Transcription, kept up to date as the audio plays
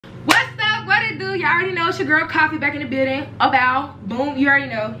What's up? What it do? Y'all already know it's your girl Coffey back in the building. About boom, you already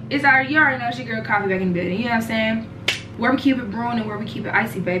know. You already know it's your girl Coffey back in the building. You know what I'm saying? Where we keep it brewing and where we keep it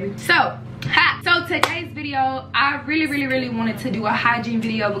icy, baby. So today's video, I really wanted to do a hygiene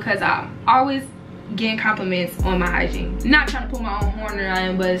video because I'm always getting compliments on my hygiene. Not trying to put my own horn or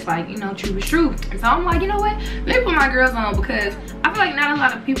nothing, but it's like, you know, truth is truth. And so I'm like, you know what? Let me put my girls on because I feel like not a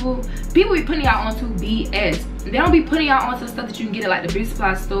lot of people be putting y'all onto BS. They don't be putting y'all onto stuff that you can get at like the beauty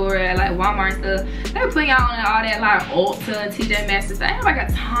supply store, at like Walmart and stuff. They be putting y'all on all that like Ulta, TJ Maxx and stuff. Ain't nobody got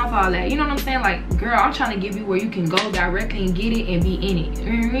time for all that. You know what I'm saying? Like, girl, I'm trying to give you where you can go directly and get it and be in it.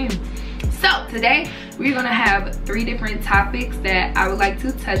 You know what I mean? So today we're gonna have 3 different topics that I would like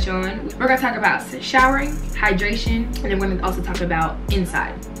to touch on. We're gonna talk about showering, hydration, and then we're gonna also talk about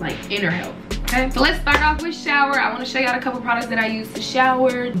inside, like inner health. Okay, so let's start off with shower. I want to show you all a couple products that I use to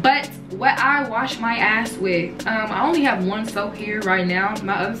shower, but what I wash my ass with, I only have one soap here right now.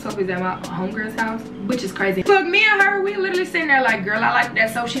 My other soap is at my homegirl's house, which is crazy. Look, me and her, we literally sitting there like, girl, I like that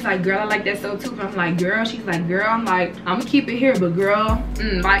soap. She's like, girl, I like that soap too. But I'm like, girl. She's like, girl. I'm like, I'm gonna keep it here, but girl,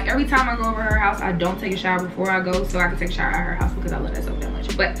 like every time I go over her house, I don't take a shower before I go, so I can take a shower at her house because I love that soap that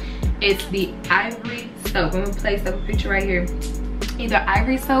much. But it's the Ivory soap. I'm gonna place up a picture right here. Either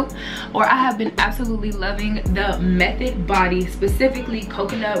Ivory soap, or I have been absolutely loving the Method Body, specifically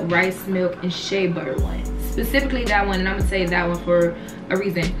coconut, rice milk, and shea butter one. Specifically that one, and I'm gonna say that one for a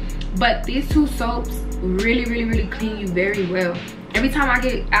reason. But these 2 soaps really clean you very well. Every time I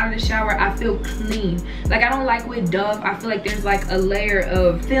get out of the shower, I feel clean. Like, I don't like with Dove, I feel like there's like a layer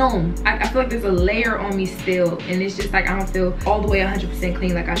of film. I feel like there's a layer on me still, and it's just like I don't feel all the way 100%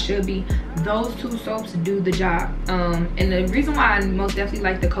 clean like I should be. Those 2 soaps do the job. And the reason why I most definitely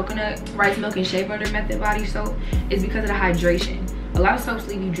like the coconut, rice milk, and shea butter Method Body soap is because of the hydration. A lot of soaps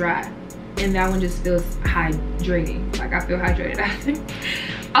leave you dry, and that one just feels hydrating. Like, I feel hydrated after.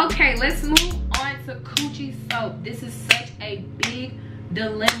 Okay, let's move on to Coochie soap. This is such a big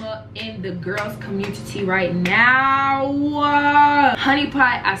dilemma in the girls community right now. Honey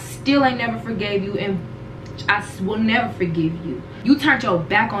Pot, I still ain't never forgave you, and I will never forgive you. You turned your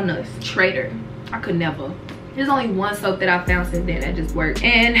back on us, traitor. I could never. There's only one soap that I found since then that just worked,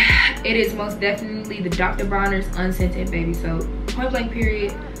 and it is most definitely the Dr. Bronner's unscented baby soap. Point blank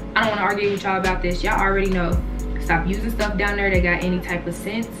period. I don't want to argue with y'all about this. Y'all already know. Stop using stuff down there that got any type of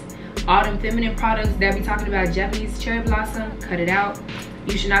scents. All them feminine products that be talking about Japanese cherry blossom, cut it out.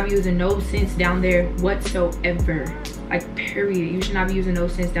 You should not be using no scents down there whatsoever. Like, period. You should not be using no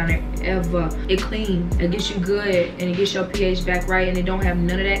scents down there ever. It cleans, it gets you good, and it gets your pH back right, and it don't have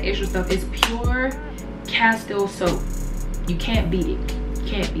none of that extra stuff. It's pure Castile soap. You can't beat it. You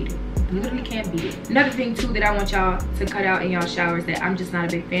can't beat it. You literally can't beat it. Another thing too that I want y'all to cut out in y'all showers that I'm just not a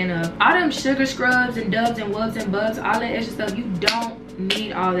big fan of, all them sugar scrubs and dubs and wubs and bubs, all that extra stuff. You don't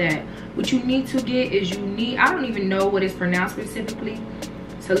need all that. What you need to get is I don't even know what it's pronounced specifically,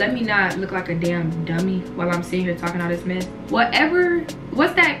 so let me not look like a damn dummy while I'm sitting here talking all this mess. What's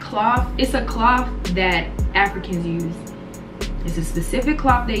that cloth? It's a cloth that Africans use. It's a specific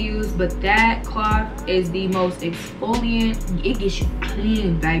cloth they use, but that cloth is the most exfoliant. It gets you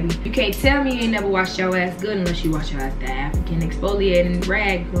clean, baby. You can't tell me you ain't never washed your ass good unless you wash your ass the African exfoliating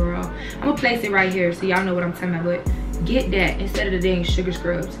rag, girl. I'm gonna place it right here so y'all know what I'm talking about. But get that instead of the dang sugar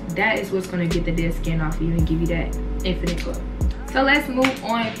scrubs. That is what's gonna get the dead skin off of you and give you that infinite glow. So let's move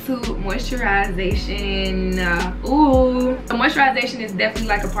on to moisturization. Ooh, so moisturization is definitely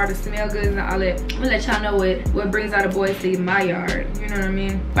like a part of smell goods and all that. I'm gonna let y'all know what brings all the boys to my yard. You know what I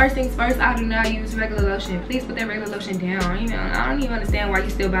mean? First things first, I do not use regular lotion. Please put that regular lotion down. You know, I don't even understand why you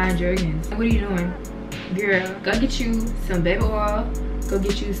still buying Jergens. What are you doing? Girl, go get you some baby oil. Go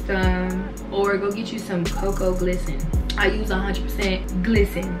get you some cocoa glisten. I use 100%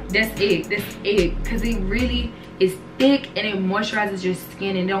 glisten. That's it. Cause it really is thick and it moisturizes your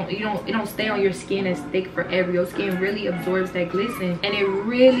skin, and it don't stay on your skin as thick forever. Your skin really absorbs that glisten, and it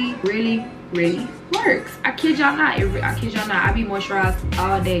really works. I kid y'all not. I kid y'all not. I be moisturized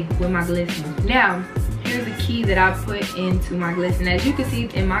all day with my glisten. Now, here's the key that I put into my glisten. As you can see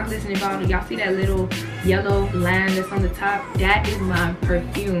in my glistening bottle, y'all see that little yellow line that's on the top? That is my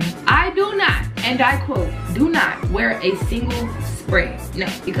perfume. I do not, and I quote, do not wear a single spray. No,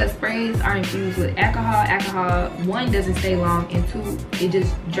 because sprays are infused with alcohol. Alcohol, 1, doesn't stay long, and 2, it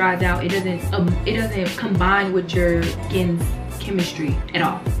just dries out. It doesn't combine with your skin's chemistry at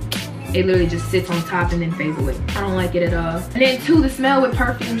all. It literally just sits on top and then fades away. I don't like it at all. And then 2, the smell with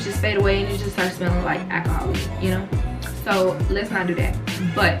perfumes just fade away and it just starts smelling like alcohol, you know? so let's not do that.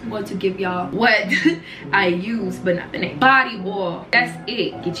 But I want to give y'all what I use, but not the name. Body oil, that's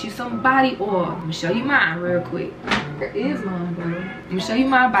it. Get you some body oil. I'm gonna show you mine real quick. Where is mine, bro? I'm gonna show you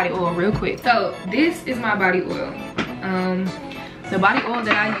my body oil real quick. So this is my body oil. The body oil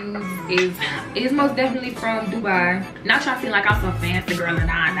that I use is most definitely from Dubai. Not trying to seem like I'm some fancy girl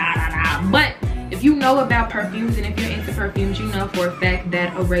and but if you know about perfumes and if you're into perfumes, you know for a fact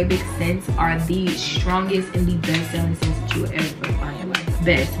that Arabic scents are the strongest and the best selling scents that you will ever find in your life.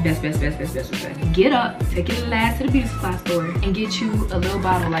 Best. Get up, take your last to the beauty supply store and get you a little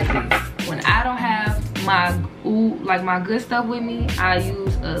bottle like this. When I don't have my good stuff with me, I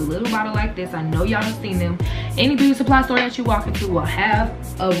use a little bottle like this. I know y'all have seen them. Any beauty supply store that you walk into will have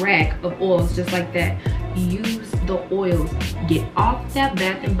a rack of oils just like that. Use the oils. Get off that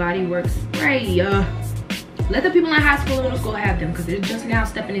Bath and Body Works spray. Let the people in high school and middle school have them because they're just now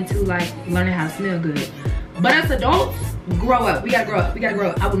stepping into like learning how to smell good. But as adults, grow up. We gotta grow up. We gotta grow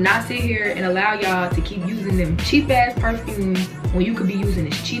up. I will not sit here and allow y'all to keep using them cheap ass perfumes when you could be using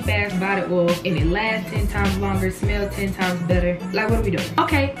this cheap ass body oil and it lasts 10 times longer, smell 10 times better. Like, what are we doing?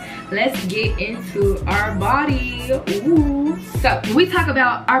 Okay, let's get into our body. Ooh. So when we talk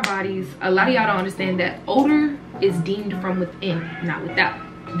about our bodies, a lot of y'all don't understand that odor is deemed from within, not without.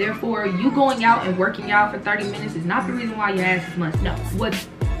 Therefore, you going out and working out for 30 minutes is not the reason why your ass is musty. No, what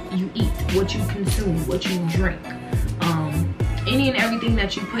you eat, what you consume, what you drink, any and everything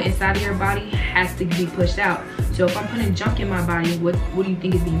that you put inside of your body has to be pushed out. So if I'm putting junk in my body, what do you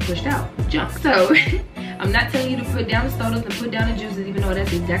think is being pushed out? Junk. So I'm not telling you to put down the sodas and put down the juices, even though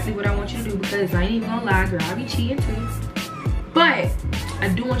that's exactly what I want you to do, because I ain't even gonna lie, girl, I be cheating too. But I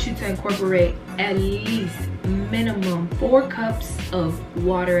do want you to incorporate at least minimum 4 cups of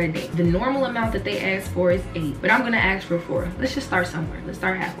water a day. The normal amount that they ask for is 8, but I'm gonna ask for 4. Let's just start somewhere. Let's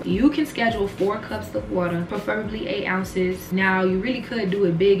start halfway. You can schedule 4 cups of water, preferably 8 ounces. Now you really could do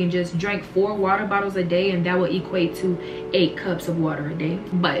it big and just drink 4 water bottles a day, and that will equate to 8 cups of water a day,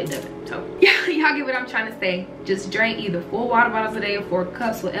 but it doesn't. So yeah, y'all get what I'm trying to say. Just drink either 4 water bottles a day or 4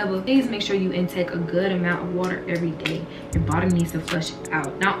 cups, whatever. Please make sure you intake a good amount of water every day. Your body needs to flush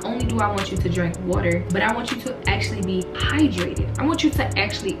out. Not only do I want you to drink water, but I want you to actually be hydrated. I want you to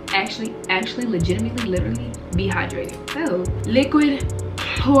actually legitimately, literally be hydrated. So liquid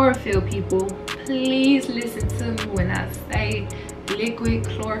chlorophyll, people, please listen to me when I say liquid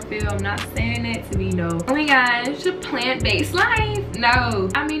chlorophyll. I'm not saying that to be no, oh my gosh, a plant-based life. No,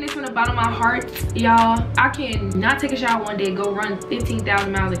 I mean it's from the bottom of my heart, y'all. I can not take a shower one day, go run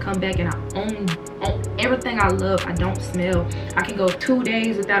 15,000 miles and come back and I own everything I love. I don't smell. I can go 2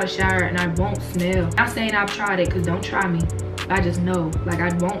 days without a shower and I won't smell. I'm saying I've tried it, because don't try me. I just know, like,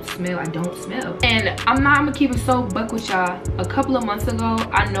 I won't smell. I don't smell. And I'm gonna keep it so buck with y'all. A couple of months ago,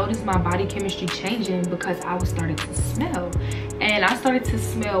 I noticed my body chemistry changing because I was starting to smell. And I started to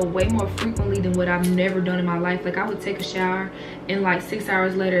smell way more frequently than what I've never done in my life. Like, I would take a shower and like 6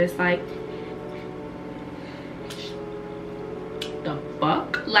 hours later, it's like, the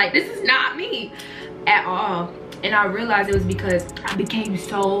fuck? Like, this is not me at all. And I realized it was because I became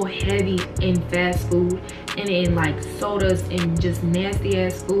so heavy in fast food and in like sodas and just nasty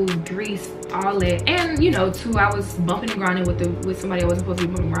ass food, grease, all that. And you know too, I was bumping and grinding with somebody I wasn't supposed to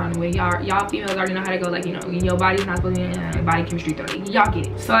be bumping and grinding with. Y'all females already know how to go, like, you know, your body's not supposed to be body chemistry 30. Y'all get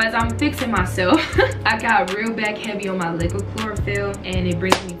it. So as I'm fixing myself, I got real back heavy on my liquid chlorophyll, and it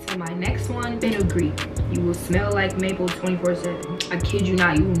brings me to my next one, fenugreek. You will smell like maple 24/7. I kid you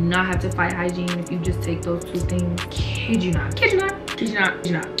not. You will not have to fight hygiene if you just take those 2 things. Kid you not. Kid you not. Kid you not. Kid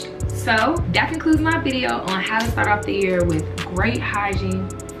you not. So that concludes my video on how to start off the year with great hygiene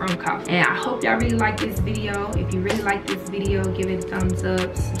from Coffey. And I hope y'all really like this video. If you really like this video, give it a thumbs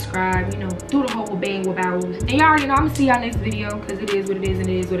up, subscribe, you know, do the whole bang with bows. And y'all already know I'm gonna see y'all next video, because it is what it is and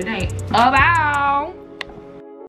it is what it ain't. Bow.